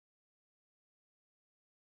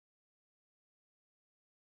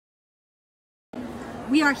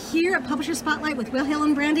We are here at Publisher Spotlight with Will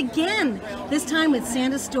Hillenbrand again, this time with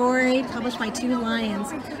Santa's Story, published by Two Lions.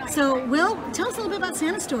 So, Will, tell us a little bit about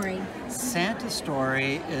Santa's Story. Santa's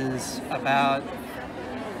Story is about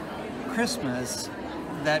Christmas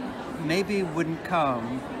that maybe wouldn't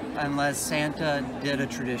come unless Santa did a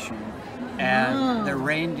tradition. And the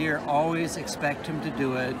reindeer always expect him to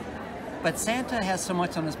do it. But Santa has so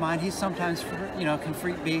much on his mind, he sometimes,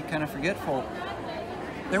 can be kind of forgetful.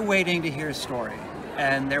 They're waiting to hear a story,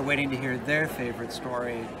 and they're waiting to hear their favorite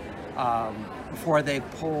story before they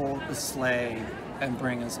pull the sleigh and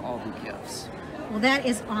bring us all the gifts. Well, that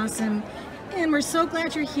is awesome. And we're so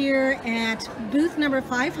glad you're here at booth number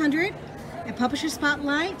 500 at Publisher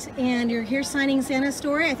Spotlight, and you're here signing Santa's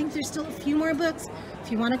Story. I think there's still a few more books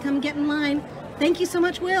if you want to come get in line. Thank you so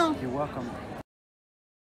much, Will. You're welcome.